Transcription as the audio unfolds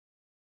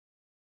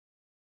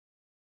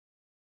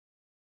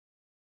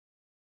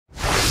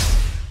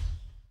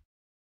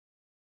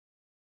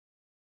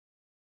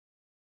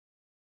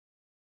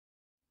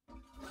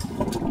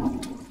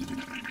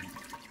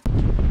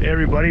Hey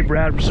everybody,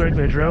 Brad from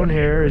Circular Drone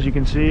here. As you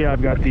can see,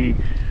 I've got the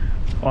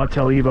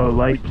Autel EVO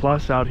Lite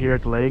Plus out here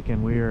at the lake,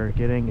 and we are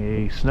getting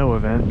a snow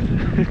event.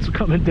 It's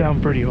coming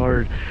down pretty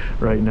hard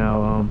right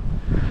now.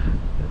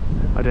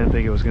 I didn't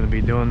think it was going to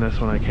be doing this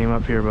when I came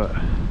up here, but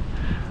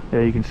yeah,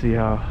 you can see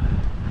how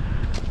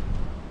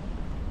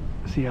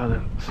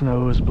the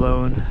snow is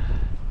blowing.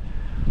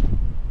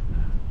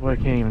 Well, I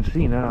can't even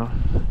see now.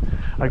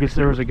 I guess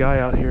there was a guy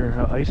out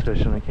here ice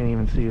fishing. I can't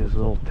even see his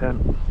little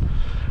tent.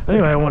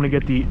 Anyway, I want to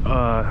get the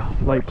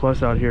Lite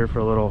Plus out here for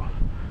a little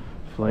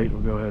flight.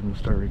 We'll go ahead and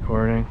start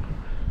recording.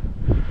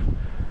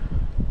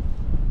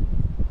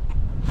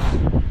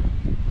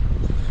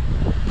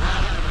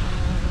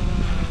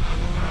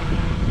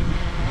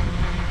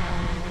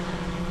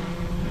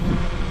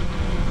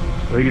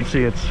 Well, you can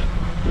see it's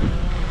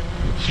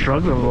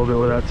struggling a little bit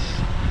with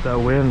that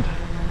wind.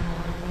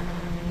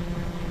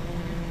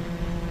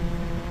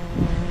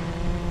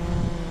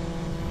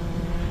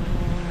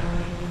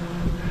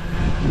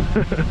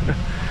 I'm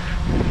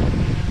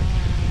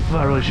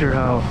not really sure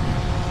how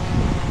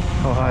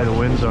high the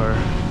winds are,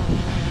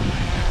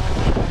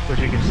 but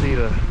you can see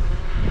the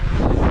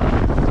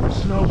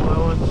snow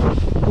blowing, so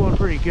it's blowing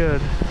pretty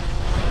good.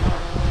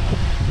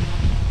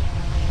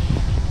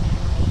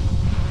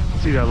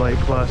 See that Lite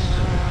Plus.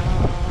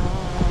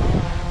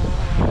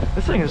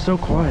 This thing is so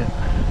quiet.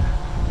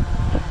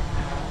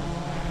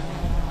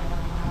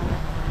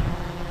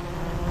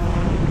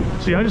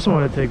 See, I just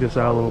want to take this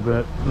out a little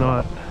bit,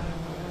 not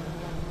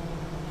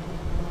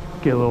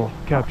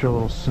capture a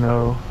little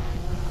snow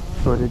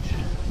footage.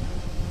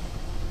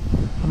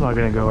 I'm not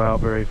gonna go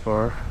out very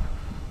far.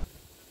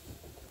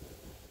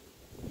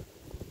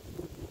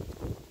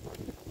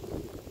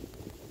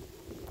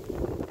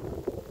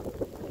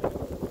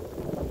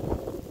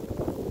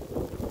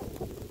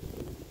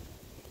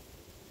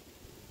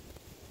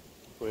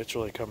 Well, it's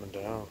really coming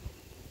down.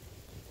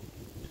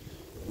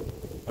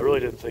 I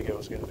really didn't think it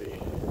was gonna be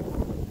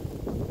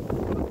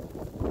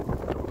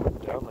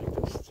down like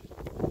this.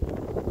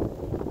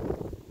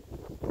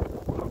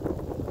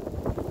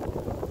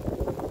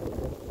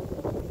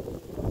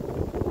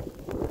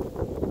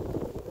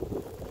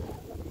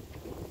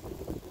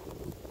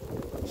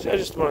 See, I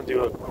just want to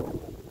do a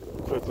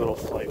quick little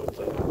flight with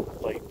the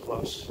Lite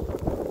Plus.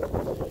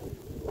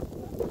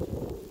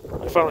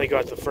 I finally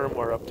got the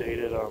firmware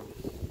updated.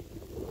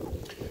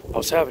 I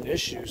was having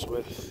issues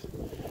with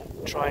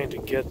trying to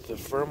get the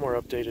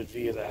firmware updated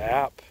via the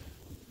app,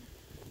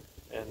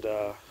 and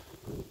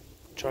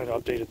trying to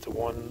update it to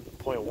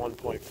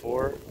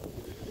 1.1.4,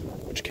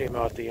 which came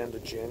out at the end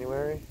of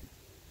January.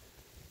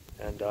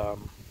 And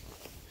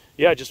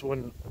yeah, it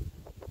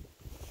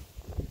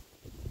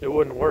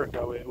wouldn't work.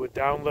 It would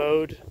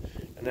download,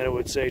 and then it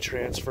would say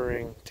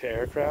transferring to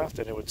aircraft,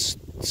 and it would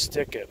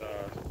stick at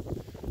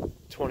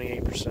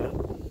 28%.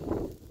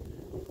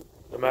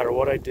 No matter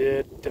what I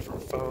did,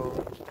 different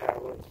phones,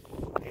 tablets,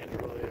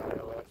 Android,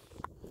 iOS,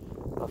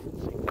 nothing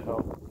seemed to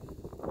help.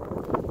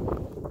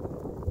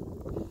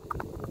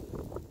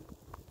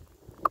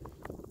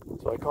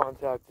 So I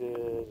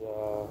contacted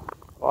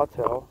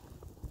Autel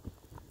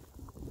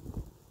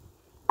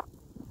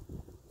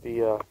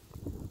via.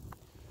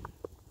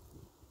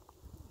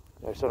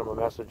 I sent them a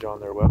message on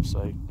their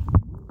website,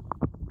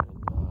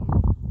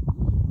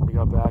 and they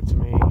got back to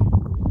me,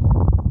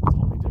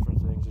 told me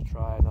different things to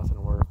try,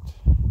 nothing worked.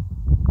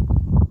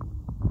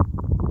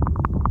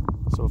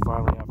 So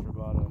finally, after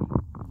about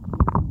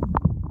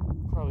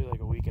probably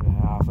like a week and a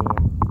half of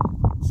them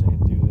saying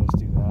do this,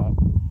 do that,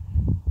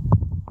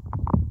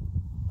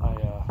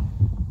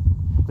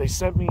 they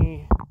sent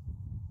me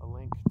a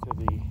link to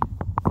the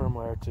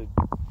firmware to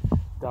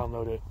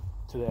download it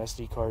to the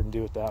SD card and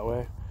do it that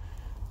way,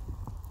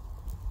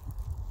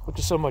 which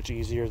is so much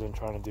easier than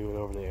trying to do it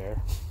over the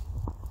air,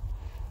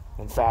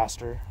 and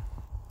faster.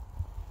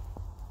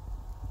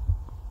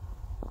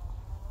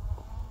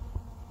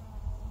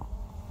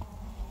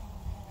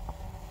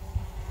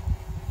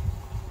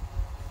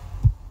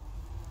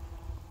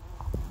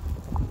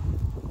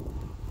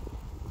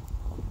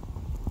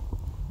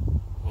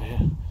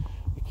 Man,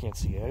 you can't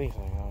see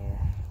anything out here.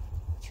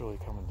 It's really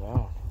coming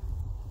down.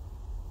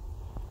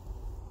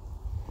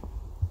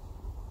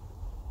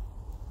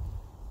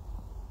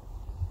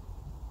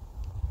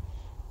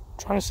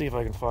 Trying to see if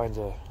I can find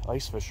the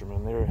ice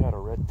fishermen. They had a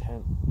red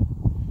tent.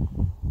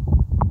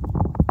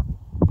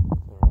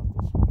 They're out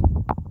this way.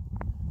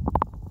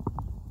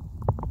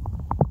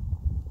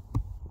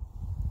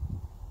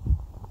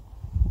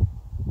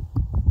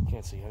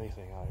 Can't see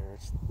anything out here.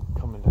 It's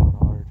coming down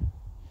hard.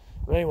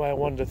 But anyway, I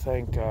wanted to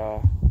thank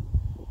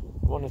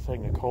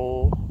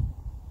Nicole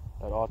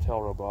at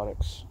Autel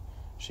Robotics.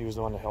 She was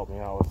the one that helped me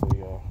out with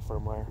the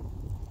firmware.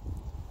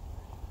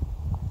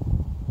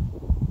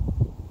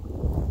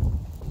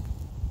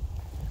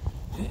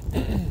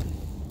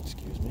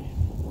 Excuse me.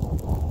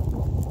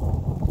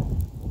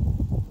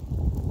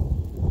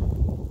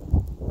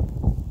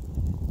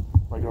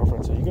 My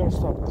girlfriend said, "You gotta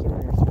stop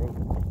clearing your throat."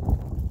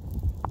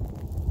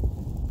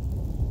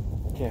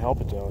 I can't help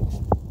it though.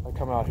 I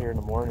come out here in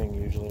the morning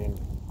usually and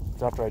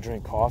It's after I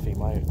drink coffee,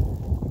 my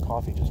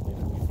coffee just makes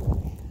me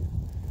funny.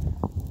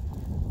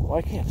 Well,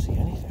 I can't see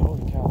anything.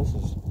 Holy cow, this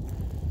is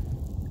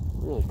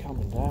really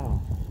coming down.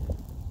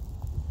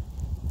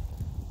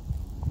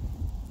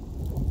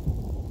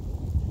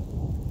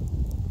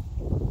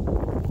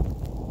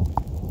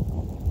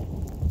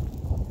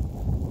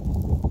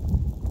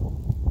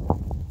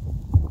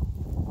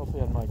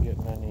 Hopefully I'm not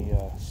getting any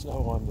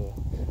snow on the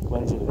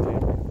lens of the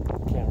camera.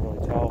 Can't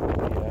really tell with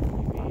the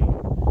FPV.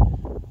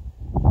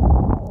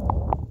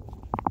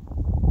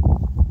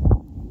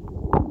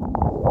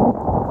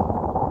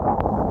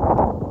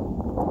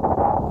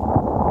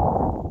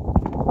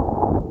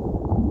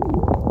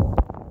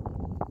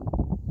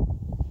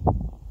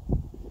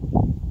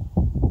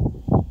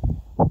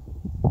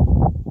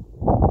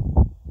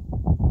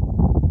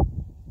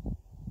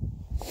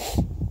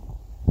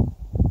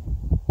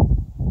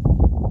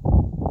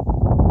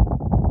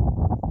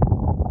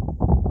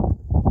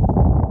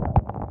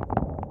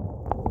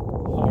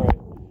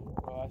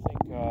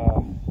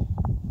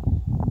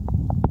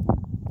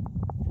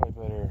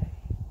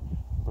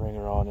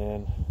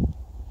 In.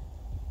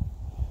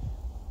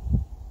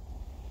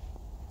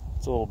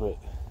 It's a little bit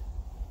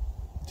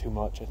too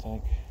much, I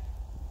think.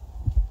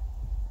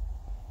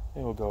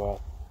 Maybe we'll go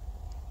out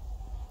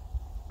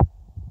a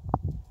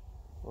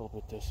little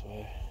bit this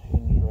way,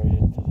 and right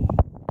into the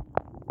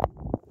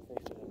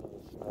face it into the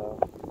snow.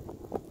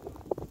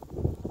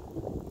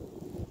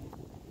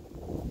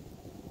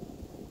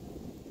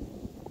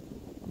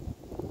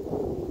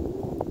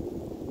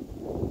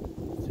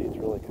 See, it's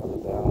really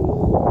coming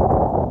down.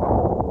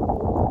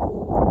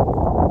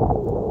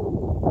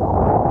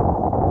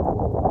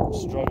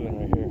 Struggling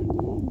right here,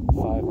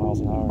 5 miles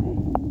an hour.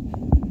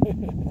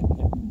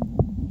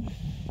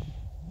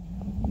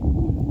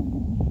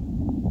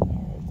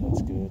 Alright,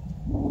 that's good.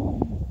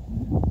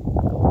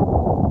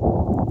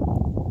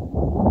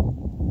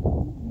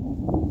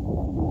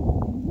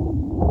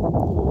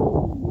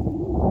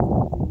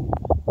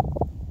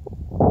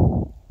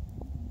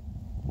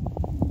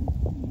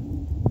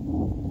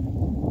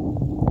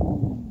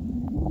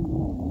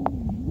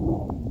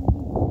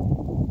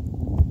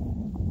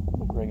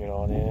 We'll bring it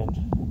on in.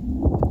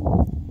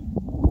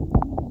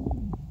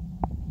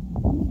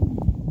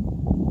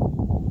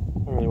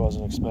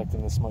 Wasn't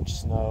expecting this much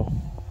snow,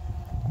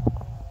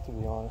 to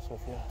be honest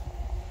with you.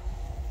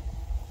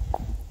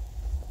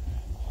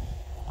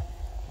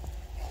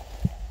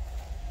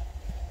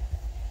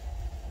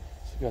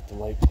 So we got the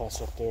light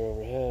plus up there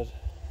overhead.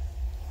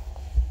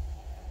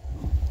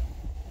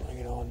 Bring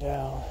it on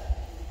down.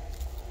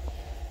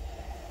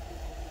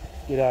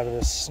 Get out of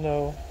this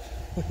snow.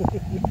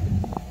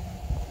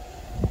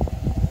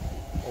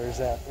 There's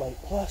that light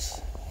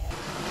plus.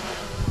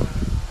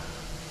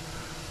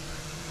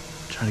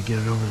 Try to get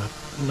it over the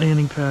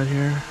landing pad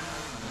here.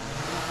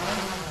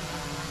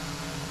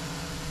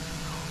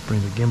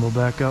 Bring the gimbal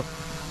back up.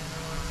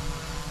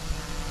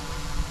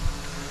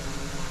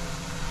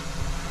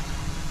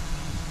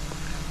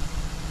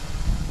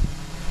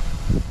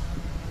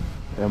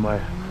 Yeah, my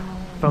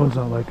phone's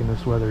not liking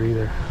this weather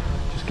either.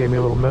 Just gave me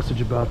a little message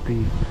about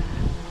the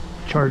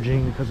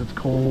charging because it's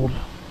cold.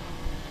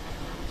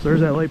 So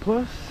there's that light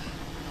plus.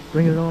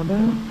 Bring it on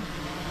down.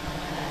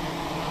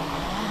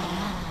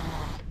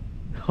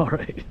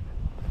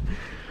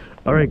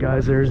 Alright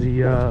guys, there's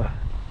the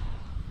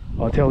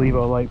Autel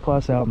EVO Lite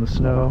Plus out in the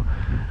snow.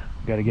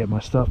 Got to get my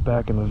stuff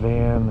back in the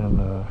van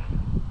and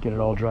get it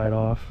all dried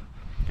off.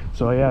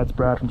 So yeah, it's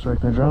Brad from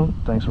Striking the Drone.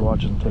 Thanks for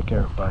watching. Take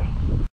care. Bye.